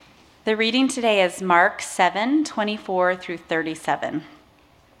The reading today is Mark 7:24 through 37.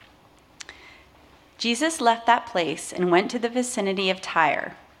 Jesus left that place and went to the vicinity of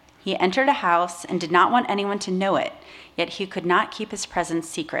Tyre. He entered a house and did not want anyone to know it, yet he could not keep his presence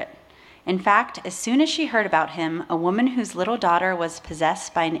secret. In fact, as soon as she heard about him, a woman whose little daughter was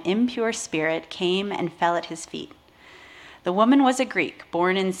possessed by an impure spirit came and fell at his feet. The woman was a Greek,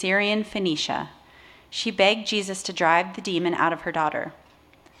 born in Syrian Phoenicia. She begged Jesus to drive the demon out of her daughter.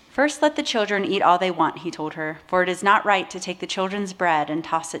 "First let the children eat all they want," he told her, "for it is not right to take the children's bread and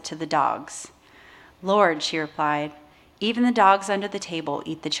toss it to the dogs." "Lord," she replied, "even the dogs under the table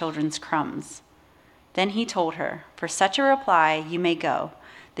eat the children's crumbs." Then he told her, "For such a reply you may go.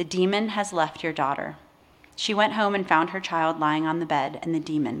 The demon has left your daughter." She went home and found her child lying on the bed and the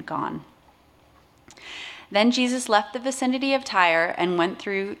demon gone. Then Jesus left the vicinity of Tyre and went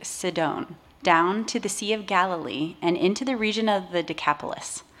through Sidon, down to the Sea of Galilee and into the region of the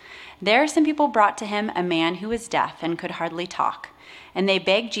Decapolis. There some people brought to him a man who was deaf and could hardly talk, and they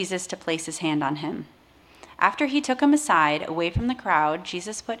begged Jesus to place his hand on him. After he took him aside, away from the crowd,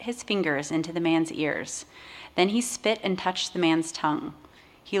 Jesus put his fingers into the man's ears. Then he spit and touched the man's tongue.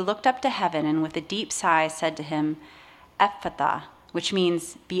 He looked up to heaven and with a deep sigh said to him, "Ephphatha," which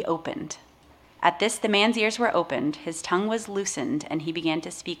means "be opened." At this the man's ears were opened, his tongue was loosened, and he began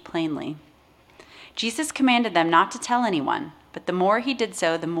to speak plainly. Jesus commanded them not to tell anyone, but the more he did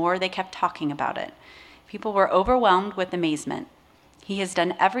so, the more they kept talking about it. People were overwhelmed with amazement. "He has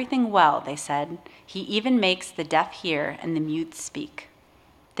done everything well," they said. "He even makes the deaf hear and the mute speak."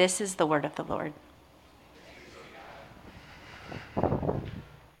 This is the word of the Lord.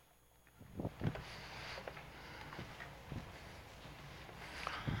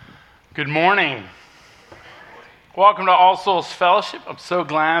 Good morning. Welcome to All Souls Fellowship. I'm so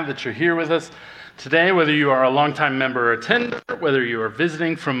glad that you're here with us today, whether you are a longtime member or attender, whether you are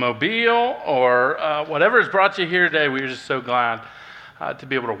visiting from Mobile, or whatever has brought you here today. We're just so glad to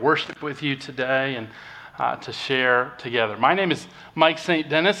be able to worship with you today and to share together. My name is Mike St.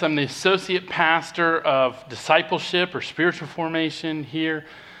 Dennis. I'm the Associate Pastor of Discipleship or Spiritual Formation here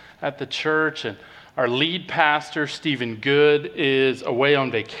at the church, and our lead pastor, Stephen Good, is away on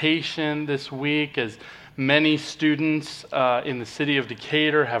vacation this week, as many students in the city of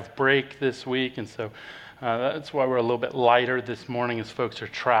Decatur have break this week, and so that's why we're a little bit lighter this morning as folks are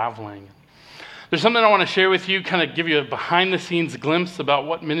traveling. There's something I want to share with you, kind of give you a behind-the-scenes glimpse about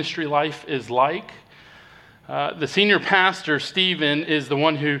what ministry life is like. The senior pastor, Stephen, is the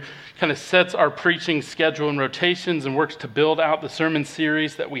one who kind of sets our preaching schedule and rotations and works to build out the sermon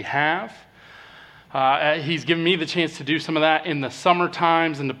series that we have. He's given me the chance to do some of that in the summer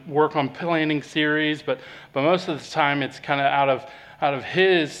times and to work on planning series, but most of the time it's kind of out of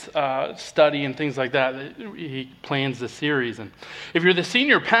his study and things like that he plans the series. And if you're the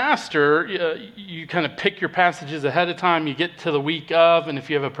senior pastor, you kind of pick your passages ahead of time. You get to the week of, and if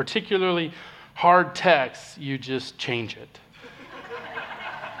you have a particularly hard text, you just change it.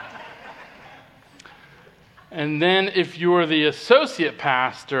 And then if you're the associate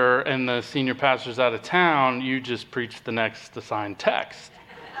pastor and the senior pastor's out of town, you just preach the next assigned text.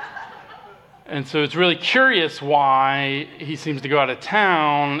 And so it's really curious why he seems to go out of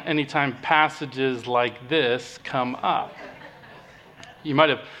town anytime passages like this come up. You might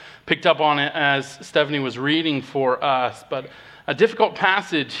have picked up on it as Stephanie was reading for us, but a difficult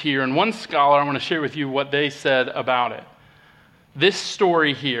passage here, and one scholar, I want to share with you what they said about it. This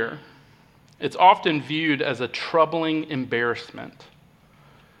story here, it's often viewed as a troubling embarrassment.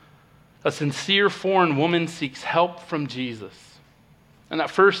 A sincere foreign woman seeks help from Jesus, and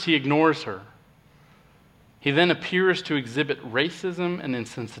at first he ignores her. He then appears to exhibit racism and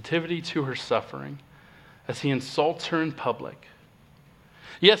insensitivity to her suffering as he insults her in public.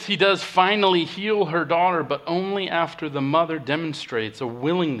 Yes, he does finally heal her daughter, but only after the mother demonstrates a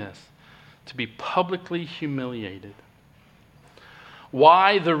willingness to be publicly humiliated.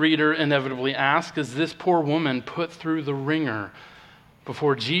 Why, the reader inevitably asks, is this poor woman put through the ringer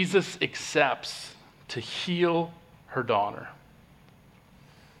before Jesus accepts to heal her daughter?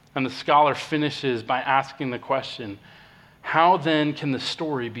 And the scholar finishes by asking the question, how then can the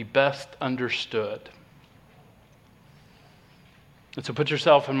story be best understood? And so put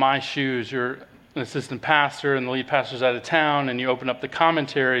yourself in my shoes. You're an assistant pastor and the lead pastor's out of town, and you open up the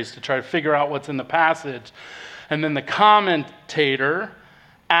commentaries to try to figure out what's in the passage. And then the commentator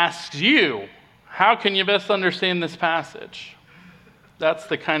asks you, how can you best understand this passage? That's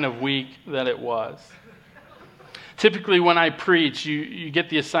the kind of week that it was. Typically when I preach, you get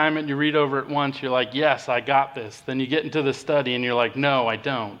the assignment, you read over it once, you're like, yes, I got this. Then you get into the study and you're like, no, I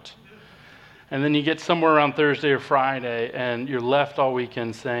don't. And then you get somewhere around Thursday or Friday, and you're left all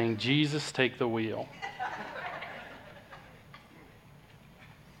weekend saying, Jesus, take the wheel.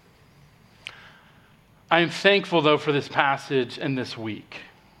 I am thankful, though, for this passage and this week.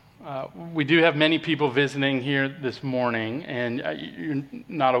 We do have many people visiting here this morning, and you're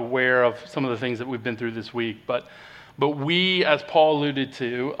not aware of some of the things that we've been through this week. But we, as Paul alluded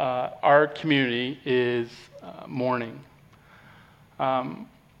to, our community is mourning.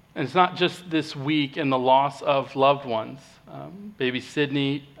 And it's not just this week and the loss of loved ones. Baby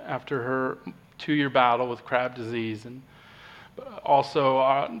Sydney, after her 2-year battle with Crab disease, and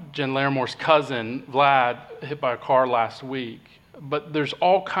also Jen Laramore's cousin, Vlad, hit by a car last week. But there's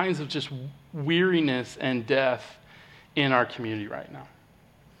all kinds of just weariness and death in our community right now.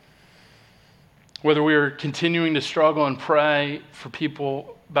 Whether we are continuing to struggle and pray for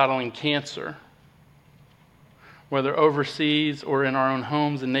people battling cancer, whether overseas or in our own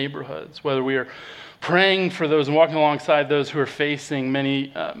homes and neighborhoods, whether we are praying for those and walking alongside those who are facing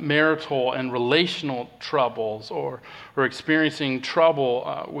many marital and relational troubles, or experiencing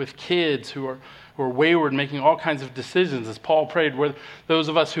trouble with kids who are wayward, making all kinds of decisions, as Paul prayed, where those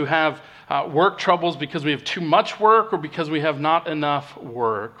of us who have work troubles because we have too much work or because we have not enough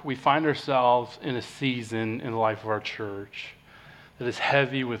work, we find ourselves in a season in the life of our church that is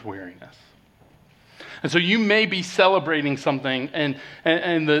heavy with weariness. And so you may be celebrating something, and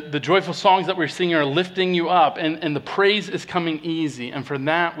the joyful songs that we're singing are lifting you up, and the praise is coming easy, and for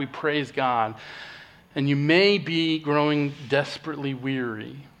that we praise God. And you may be growing desperately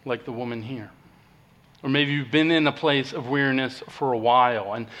weary, like the woman here. Or maybe you've been in a place of weariness for a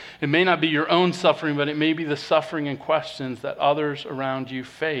while, and it may not be your own suffering, but it may be the suffering and questions that others around you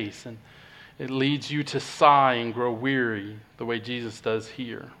face, and it leads you to sigh and grow weary the way Jesus does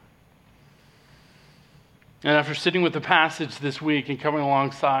here. And after sitting with the passage this week and coming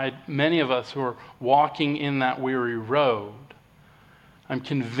alongside many of us who are walking in that weary road, I'm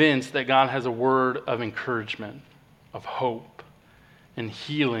convinced that God has a word of encouragement, of hope, and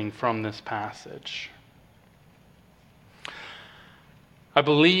healing from this passage. I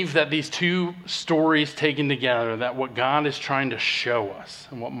believe that these two stories taken together, that what God is trying to show us,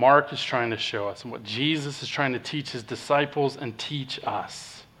 and what Mark is trying to show us, and what Jesus is trying to teach his disciples and teach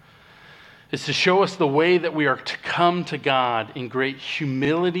us, is to show us the way that we are to come to God in great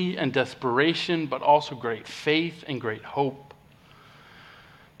humility and desperation, but also great faith and great hope.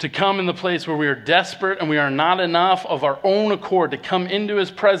 To come in the place where we are desperate and we are not enough of our own accord to come into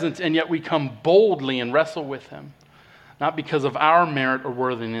his presence, and yet we come boldly and wrestle with him, not because of our merit or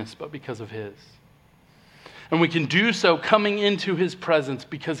worthiness, but because of his. And we can do so coming into his presence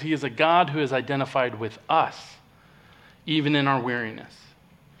because he is a God who is identified with us, even in our weariness,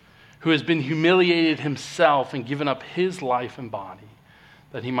 who has been humiliated himself and given up his life and body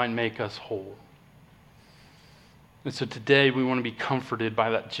that he might make us whole. And so today we want to be comforted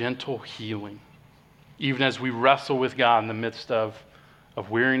by that gentle healing, even as we wrestle with God in the midst of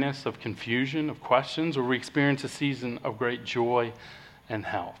weariness, of confusion, of questions, or we experience a season of great joy and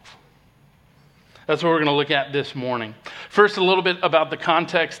health. That's what we're going to look at this morning. First, a little bit about the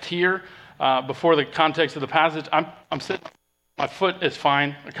context here. Before the context of the passage, I'm sitting. My foot is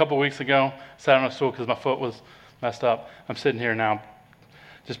fine. A couple weeks ago, I sat on a stool because my foot was messed up. I'm sitting here now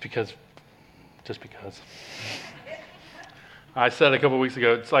just because. I said a couple weeks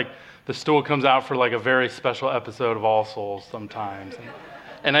ago, it's like the stool comes out for like a very special episode of All Souls sometimes.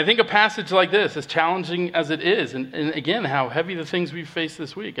 And I think a passage like this, as challenging as it is, and again, how heavy the things we've faced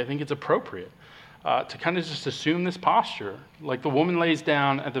this week, I think it's appropriate to kind of just assume this posture. Like the woman lays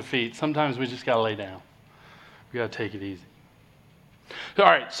down at the feet, sometimes we just got to lay down. We got to take it easy. All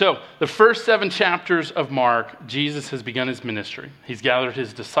right, so the first 7 chapters of Mark, Jesus has begun his ministry. He's gathered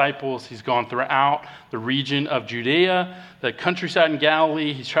his disciples. He's gone throughout the region of Judea, the countryside in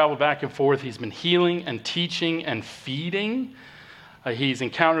Galilee. He's traveled back and forth. He's been healing and teaching and feeding. He's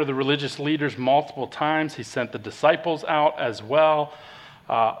encountered the religious leaders multiple times. He sent the disciples out as well.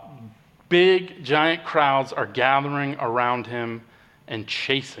 Big, giant crowds are gathering around him and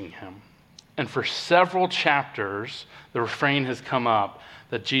chasing him. And for several chapters, the refrain has come up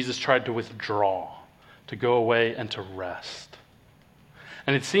that Jesus tried to withdraw, to go away and to rest.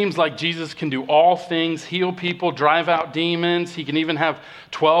 And it seems like Jesus can do all things, heal people, drive out demons. He can even have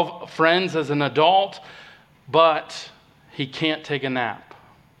 12 friends as an adult, but he can't take a nap.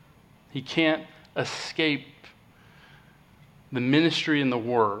 He can't escape the ministry and the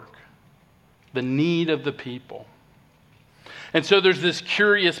work, the need of the people. And so there's this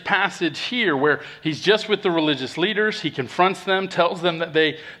curious passage here where he's just with the religious leaders. He confronts them, tells them that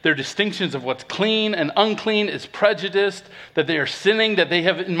their distinctions of what's clean and unclean is prejudiced, that they are sinning, that they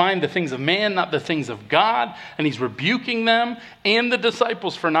have in mind the things of man, not the things of God. And he's rebuking them and the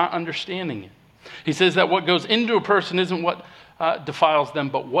disciples for not understanding it. He says that what goes into a person isn't what defiles them,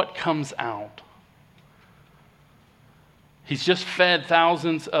 but what comes out. He's just fed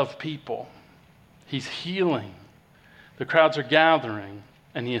thousands of people. He's healing. The crowds are gathering,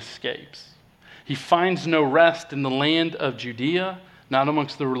 and he escapes. He finds no rest in the land of Judea, not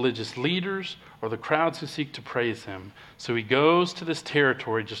amongst the religious leaders or the crowds who seek to praise him. So he goes to this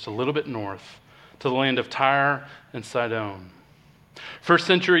territory just a little bit north, to the land of Tyre and Sidon. First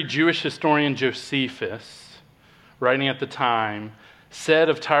century Jewish historian Josephus, writing at the time, said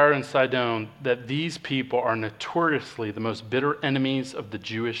of Tyre and Sidon that these people are notoriously the most bitter enemies of the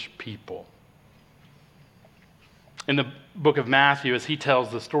Jewish people. In the book of Matthew, as he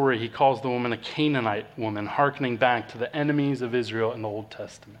tells the story, he calls the woman a Canaanite woman, hearkening back to the enemies of Israel in the Old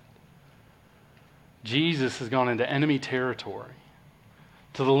Testament. Jesus has gone into enemy territory,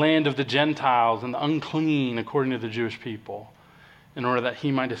 to the land of the Gentiles and the unclean, according to the Jewish people, in order that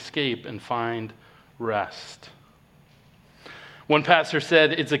he might escape and find rest. One pastor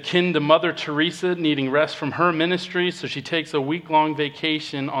said it's akin to Mother Teresa needing rest from her ministry, so she takes a week-long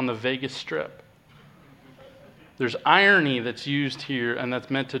vacation on the Vegas Strip. There's irony that's used here, and that's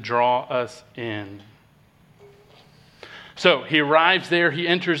meant to draw us in. So he arrives there. He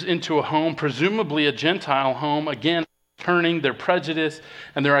enters into a home, presumably a Gentile home, again, turning their prejudice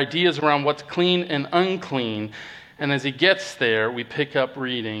and their ideas around what's clean and unclean. And as he gets there, we pick up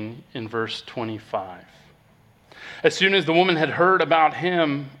reading in verse 25. As soon as the woman had heard about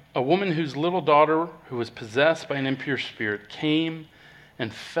him, a woman whose little daughter, who was possessed by an impure spirit, came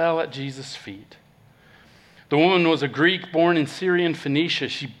and fell at Jesus' feet. The woman was a Greek born in Syrian Phoenicia.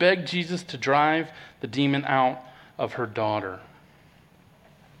 She begged Jesus to drive the demon out of her daughter.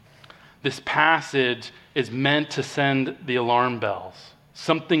 This passage is meant to send the alarm bells.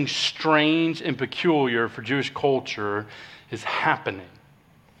 Something strange and peculiar for Jewish culture is happening.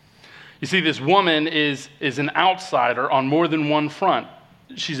 You see, this woman is an outsider on more than one front.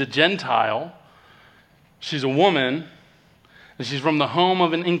 She's a Gentile, she's a woman, and she's from the home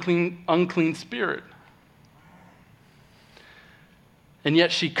of an unclean spirit. And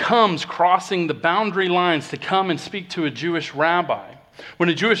yet she comes crossing the boundary lines to come and speak to a Jewish rabbi. When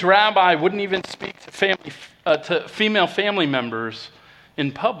a Jewish rabbi wouldn't even speak to female family members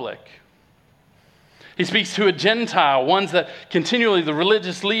in public. He speaks to a Gentile, ones that continually the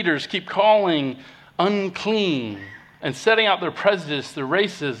religious leaders keep calling unclean and setting out their prejudice, their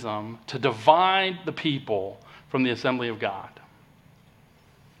racism, to divide the people from the assembly of God.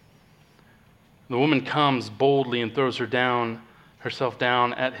 The woman comes boldly and throws herself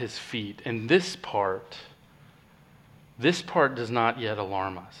down at his feet. And this part does not yet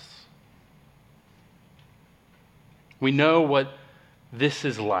alarm us. We know what this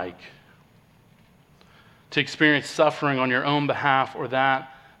is like, to experience suffering on your own behalf or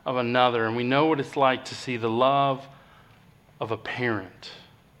that of another. And we know what it's like to see the love of a parent.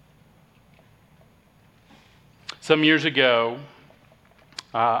 Some years ago,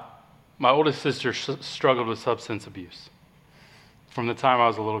 my oldest sister struggled with substance abuse from the time I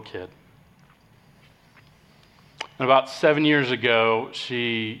was a little kid. And about 7 years ago,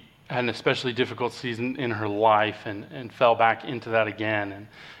 she had an especially difficult season in her life and fell back into that again.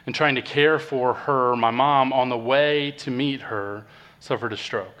 And trying to care for her, my mom, on the way to meet her, suffered a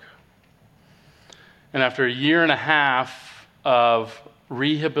stroke. And after a year and a half of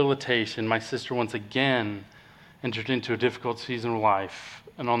rehabilitation, my sister once again entered into a difficult season of life.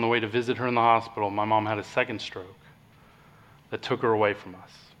 And on the way to visit her in the hospital, my mom had a second stroke that took her away from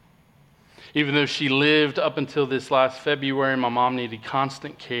us. Even though she lived up until this last February, my mom needed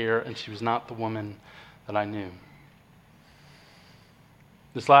constant care, and she was not the woman that I knew.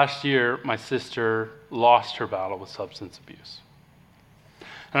 This last year, my sister lost her battle with substance abuse.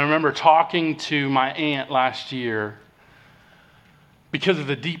 And I remember talking to my aunt last year because of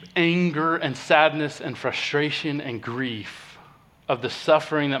the deep anger and sadness and frustration and grief of the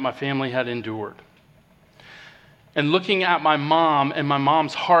suffering that my family had endured. And looking at my mom and my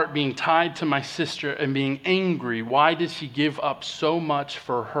mom's heart being tied to my sister and being angry, why did she give up so much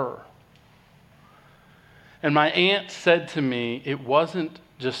for her? And my aunt said to me, it wasn't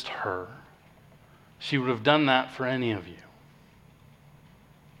just her. She would have done that for any of you.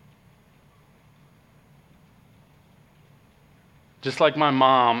 Just like my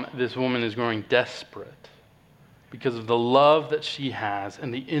mom, this woman is growing desperate because of the love that she has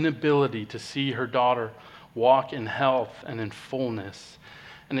and the inability to see her daughter walk in health and in fullness.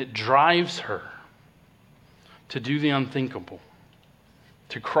 And it drives her to do the unthinkable,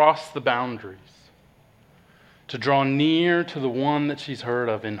 to cross the boundaries, to draw near to the one that she's heard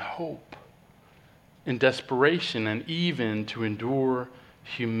of in hope, in desperation, and even to endure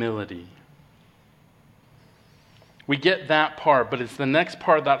humility. We get that part, but it's the next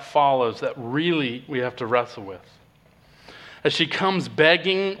part that follows that really we have to wrestle with. As she comes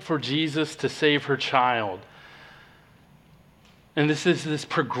begging for Jesus to save her child. And this is this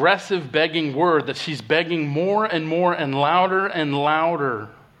progressive begging word that she's begging more and more and louder and louder.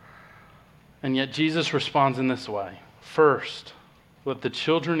 And yet Jesus responds in this way. First, let the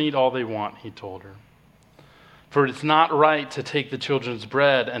children eat all they want, he told her. For it's not right to take the children's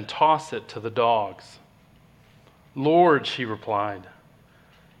bread and toss it to the dogs. Lord, she replied,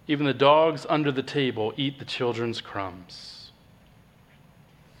 even the dogs under the table eat the children's crumbs.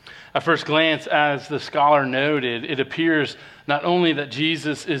 At first glance, as the scholar noted, it appears not only that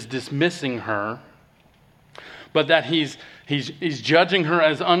Jesus is dismissing her, but that he's judging her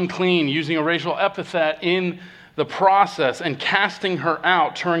as unclean, using a racial epithet in the process and casting her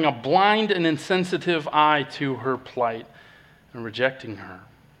out, turning a blind and insensitive eye to her plight and rejecting her.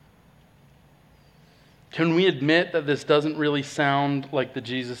 Can we admit that this doesn't really sound like the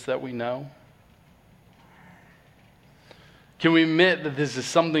Jesus that we know? Can we admit that this is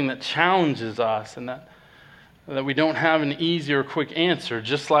something that challenges us and that we don't have an easy or quick answer,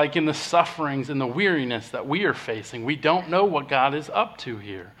 just like in the sufferings and the weariness that we are facing? We don't know what God is up to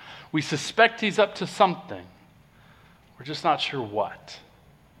here. We suspect he's up to something. We're just not sure what.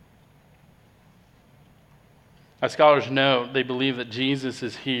 As scholars note, they believe that Jesus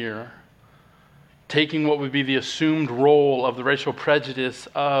is here taking what would be the assumed role of the racial prejudice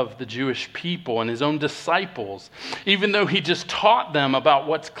of the Jewish people and his own disciples, even though he just taught them about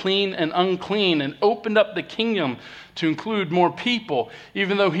what's clean and unclean and opened up the kingdom to include more people,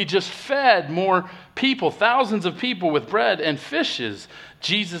 even though he just fed more people, thousands of people with bread and fishes.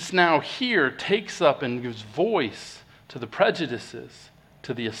 Jesus now here takes up and gives voice to the prejudices,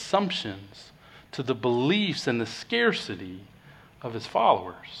 to the assumptions, to the beliefs and the scarcity of his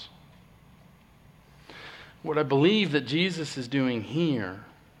followers. What I believe that Jesus is doing here,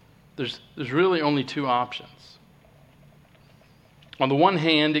 there's really only two options. On the one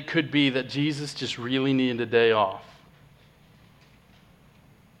hand, it could be that Jesus just really needed a day off.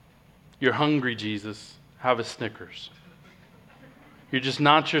 You're hungry, Jesus. Have a Snickers. You're just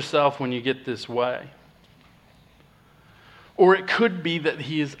not yourself when you get this way. Or it could be that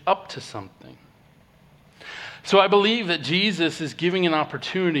he is up to something. So I believe that Jesus is giving an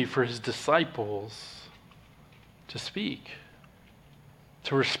opportunity for his disciples to speak,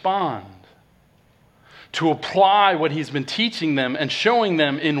 to respond, to apply what he's been teaching them and showing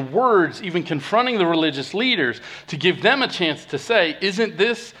them in words, even confronting the religious leaders, to give them a chance to say, isn't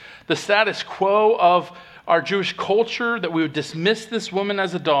this the status quo of our Jewish culture, that we would dismiss this woman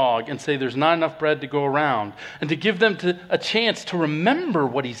as a dog and say there's not enough bread to go around, and to give them a chance to remember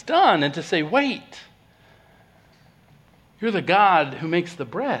what he's done and to say, wait, you're the God who makes the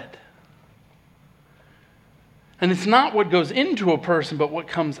bread. And it's not what goes into a person, but what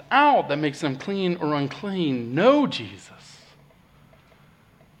comes out that makes them clean or unclean. No, Jesus,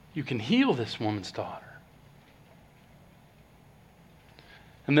 you can heal this woman's daughter.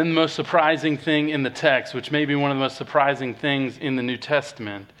 And then the most surprising thing in the text, which may be one of the most surprising things in the New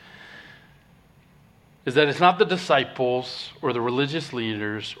Testament, is that it's not the disciples or the religious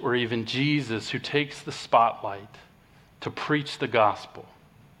leaders or even Jesus who takes the spotlight to preach the gospel.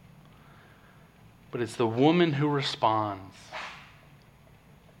 But it's the woman who responds.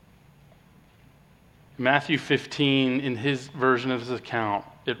 In Matthew 15, in his version of his account,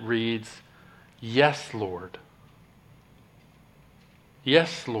 it reads, "Yes, Lord.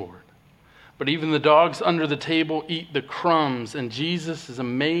 Yes, Lord. But even the dogs under the table eat the crumbs." And Jesus is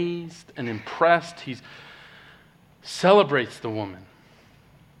amazed and impressed. He celebrates the woman,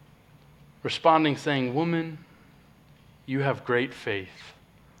 responding, saying, "Woman, you have great faith.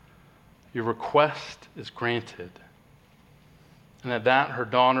 Your request is granted." And at that, her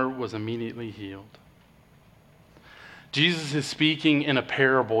daughter was immediately healed. Jesus is speaking in a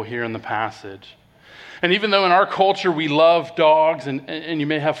parable here in the passage. And even though in our culture we love dogs, and you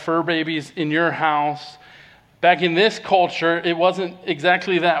may have fur babies in your house, back in this culture, it wasn't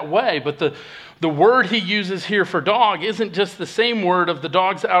exactly that way. But the word he uses here for dog isn't just the same word of the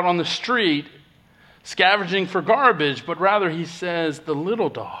dogs out on the street scavenging for garbage, but rather he says the little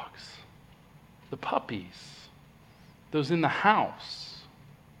dogs, the puppies, those in the house.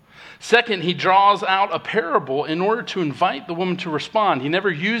 Second, he draws out a parable in order to invite the woman to respond. He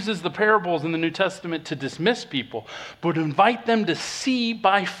never uses the parables in the New Testament to dismiss people, but to invite them to see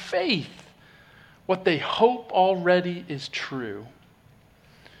by faith what they hope already is true.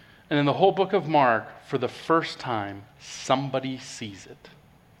 And in the whole book of Mark, for the first time, somebody sees it.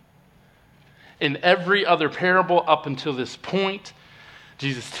 In every other parable up until this point,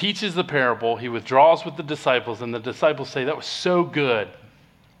 Jesus teaches the parable, he withdraws with the disciples, and the disciples say, "That was so good.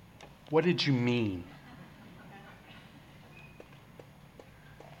 What did you mean?"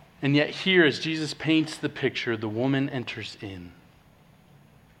 And yet here, as Jesus paints the picture, the woman enters in.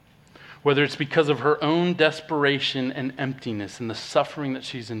 Whether it's because of her own desperation and emptiness and the suffering that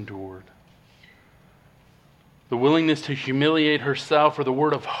she's endured, the willingness to humiliate herself, or the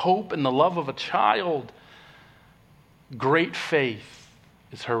word of hope and the love of a child, great faith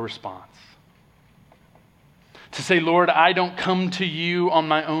is her response. To say, "Lord, I don't come to you on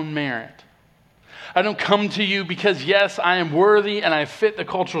my own merit. I don't come to you because, yes, I am worthy and I fit the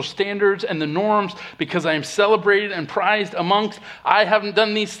cultural standards and the norms because I am celebrated and prized amongst. I haven't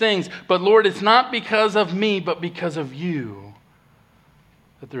done these things. But Lord, it's not because of me, but because of you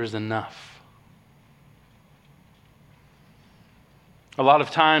that there is enough." A lot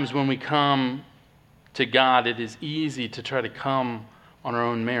of times when we come to God, it is easy to try to come on our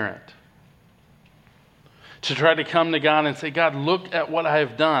own merit. To try to come to God and say, "God, look at what I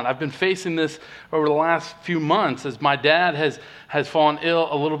have done." I've been facing this over the last few months as my dad has fallen ill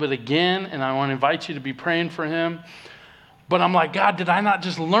a little bit again, and I want to invite you to be praying for him. But I'm like, "God, did I not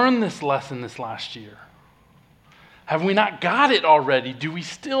just learn this lesson this last year? Have we not got it already? Do we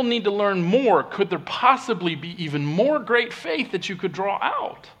still need to learn more? Could there possibly be even more great faith that you could draw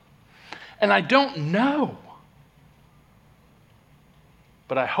out?" And I don't know.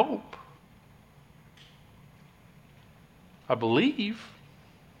 But I hope. I believe.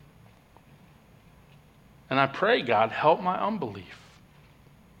 And I pray, God, help my unbelief.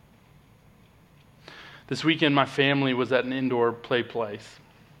 This weekend, my family was at an indoor play place.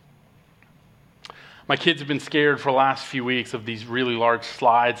 My kids have been scared for the last few weeks of these really large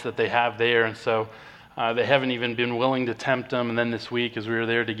slides that they have there, and so they haven't even been willing to tempt them. And then this week, as we were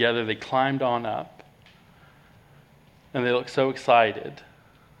there together, they climbed on up, and they looked so excited.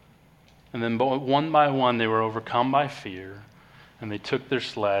 And then one by one, they were overcome by fear, and they took their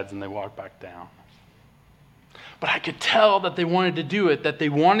sleds and they walked back down. But I could tell that they wanted to do it, that they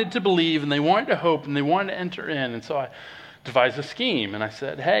wanted to believe, and they wanted to hope, and they wanted to enter in. And so I devised a scheme, and I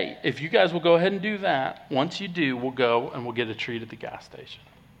said, "Hey, if you guys will go ahead and do that, once you do, we'll go and we'll get a treat at the gas station."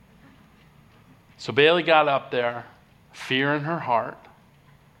 So Bailey got up there, fear in her heart,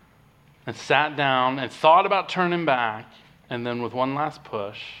 and sat down and thought about turning back, and then with one last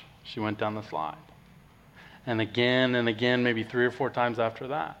push, she went down the slide. And again, maybe 3 or 4 times after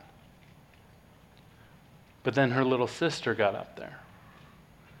that. But then her little sister got up there.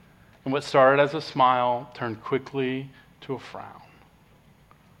 And what started as a smile turned quickly to a frown.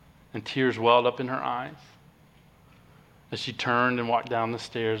 And tears welled up in her eyes as she turned and walked down the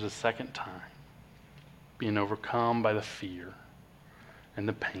stairs a second time, being overcome by the fear and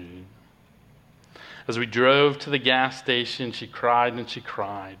the pain. As we drove to the gas station, she cried and she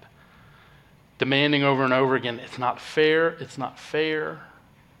cried, demanding over and over again, "It's not fair, it's not fair."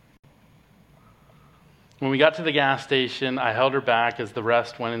 When we got to the gas station, I held her back as the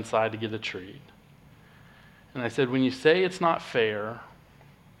rest went inside to get a treat. And I said, "When you say it's not fair,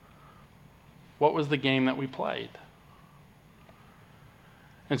 what was the game that we played?"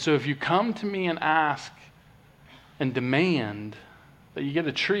 And so if you come to me and ask and demand that you get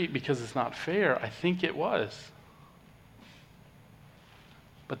a treat because it's not fair, I think it was.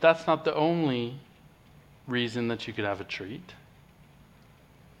 But that's not the only reason that you could have a treat.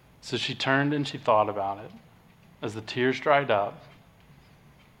 So she turned and she thought about it as the tears dried up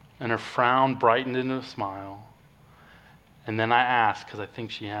and her frown brightened into a smile. And then I asked, because I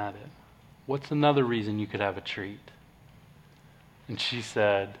think she had it, "What's another reason you could have a treat?" And she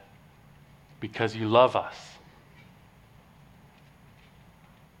said, "Because you love us."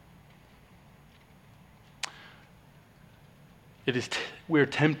 We're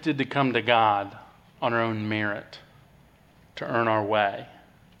tempted to come to God on our own merit, to earn our way,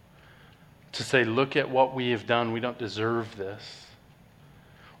 to say, "Look at what we have done, we don't deserve this."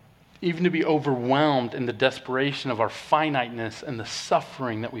 Even to be overwhelmed in the desperation of our finiteness and the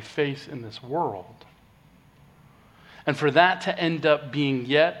suffering that we face in this world. And for that to end up being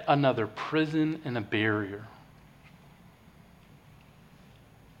yet another prison and a barrier.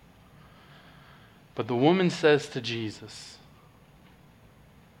 But the woman says to Jesus,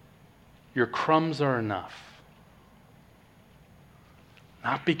 "Your crumbs are enough.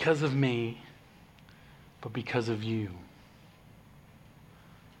 Not because of me, but because of you.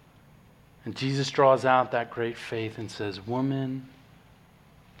 And Jesus draws out that great faith and says, woman,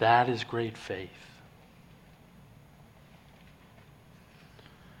 that is great faith.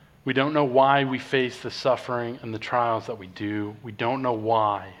 We don't know why we face the suffering and the trials that we do. We don't know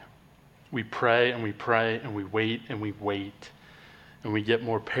why. We pray and we pray and we wait and we wait. And we get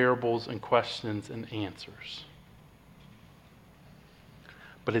more parables and questions and answers.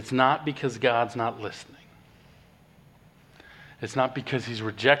 But it's not because God's not listening. It's not because he's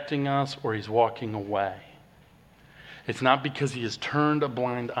rejecting us or he's walking away. It's not because he has turned a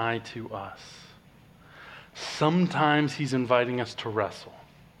blind eye to us. Sometimes he's inviting us to wrestle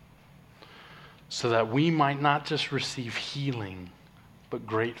so that we might not just receive healing, but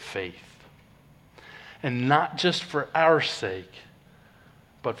great faith. And not just for our sake,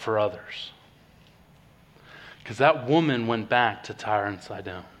 but for others. Because that woman went back to Tyre and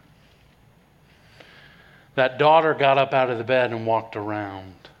Sidon. That daughter got up out of the bed and walked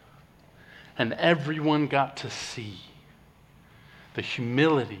around. And everyone got to see the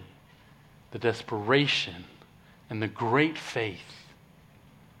humility, the desperation, and the great faith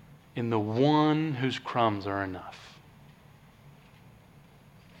in the one whose crumbs are enough.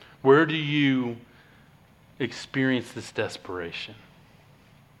 Where do you experience this desperation?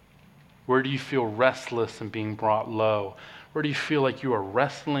 Where do you feel restless and being brought low? Where do you feel like you are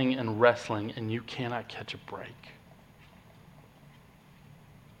wrestling and you cannot catch a break?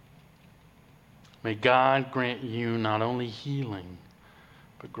 May God grant you not only healing,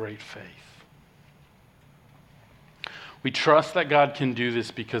 but great faith. We trust that God can do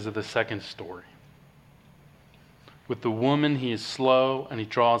this because of the second story. With the woman, he is slow and he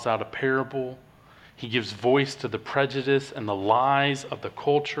draws out a parable. He gives voice to the prejudice and the lies of the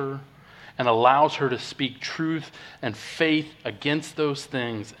culture, and allows her to speak truth and faith against those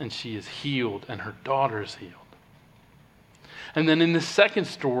things, and she is healed, and her daughter is healed. And then in the second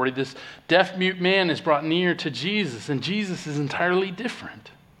story, this deaf-mute man is brought near to Jesus, and Jesus is entirely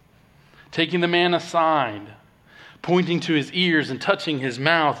different. Taking the man aside, pointing to his ears and touching his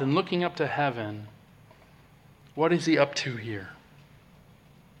mouth and looking up to heaven. What is he up to here?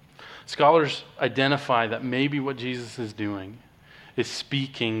 Scholars identify that maybe what Jesus is doing is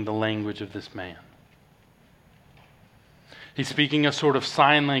speaking the language of this man. He's speaking a sort of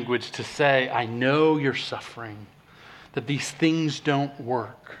sign language to say, I know you're suffering, that these things don't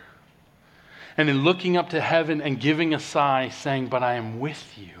work. And in looking up to heaven and giving a sigh, saying, but I am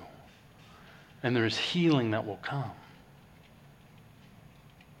with you, and there is healing that will come.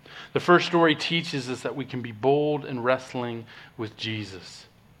 The first story teaches us that we can be bold in wrestling with Jesus.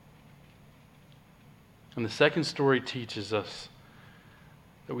 And the second story teaches us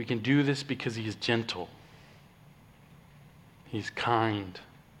that we can do this because he is gentle. He's kind.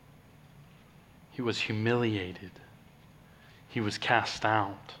 He was humiliated. He was cast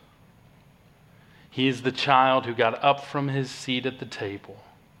out. He is the child who got up from his seat at the table,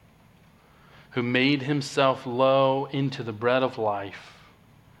 who made himself low into the bread of life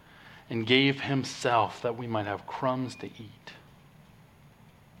and gave himself that we might have crumbs to eat.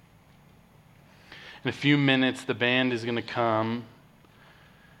 In a few minutes, the band is going to come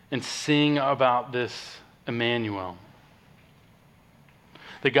and sing about this Emmanuel.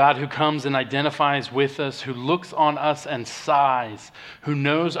 The God who comes and identifies with us, who looks on us and sighs, who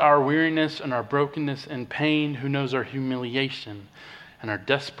knows our weariness and our brokenness and pain, who knows our humiliation and our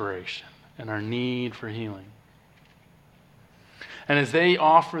desperation and our need for healing. And as they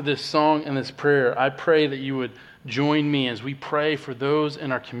offer this song and this prayer, I pray that you would join me as we pray for those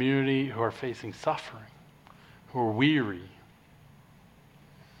in our community who are facing suffering, who are weary.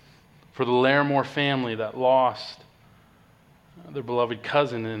 For the Larimore family that lost their beloved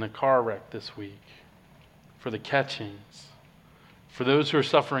cousin in a car wreck this week. For the Catchings. For those who are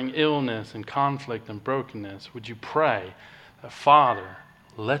suffering illness and conflict and brokenness, would you pray that, Father,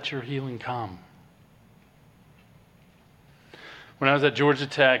 let your healing come? When I was at Georgia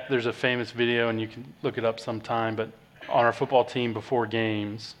Tech, there's a famous video, and you can look it up sometime, but on our football team before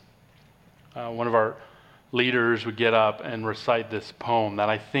games, one of our leaders would get up and recite this poem that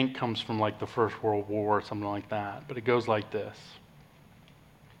I think comes from like the First World War or something like that. But it goes like this.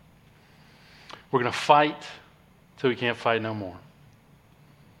 We're going to fight till we can't fight no more.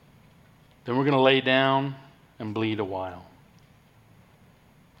 Then we're going to lay down and bleed a while.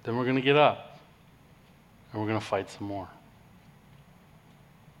 Then we're going to get up and we're going to fight some more.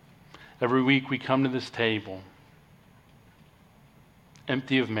 Every week we come to this table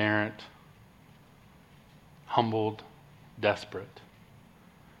empty of merit, humbled, desperate.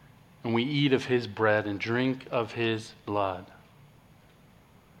 And we eat of his bread and drink of his blood.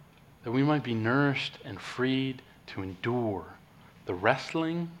 that we might be nourished and freed to endure the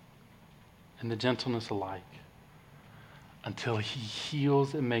wrestling and the gentleness alike until he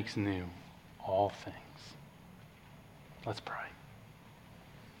heals and makes new all things. Let's pray.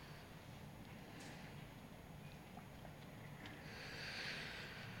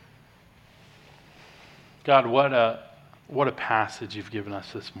 God, what a passage you've given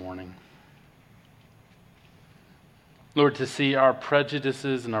us this morning. Lord, to see our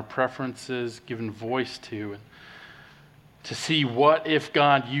prejudices and our preferences given voice to, and to see what if,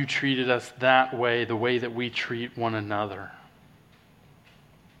 God, you treated us that way, the way that we treat one another.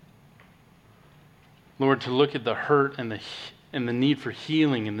 Lord, to look at the hurt and the need for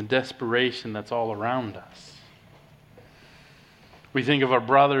healing and the desperation that's all around us. We think of our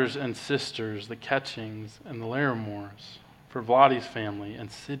brothers and sisters, the Ketchings and the Larimores, for Vladdy's family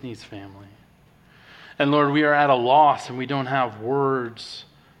and Sydney's family. And Lord, we are at a loss and we don't have words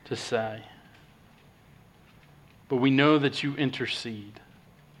to say. But we know that you intercede,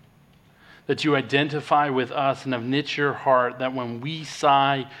 that you identify with us and have knit your heart that when we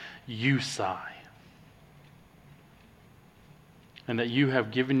sigh, you sigh. And that you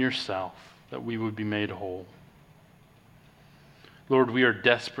have given yourself that we would be made whole. Lord, we are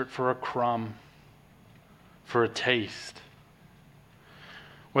desperate for a crumb, for a taste.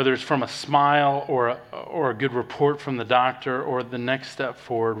 Whether it's from a smile or a good report from the doctor or the next step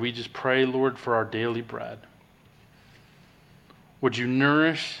forward, we just pray, Lord, for our daily bread. Would you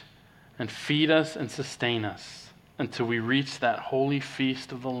nourish and feed us and sustain us until we reach that holy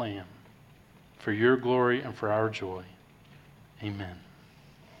feast of the Lamb for your glory and for our joy. Amen.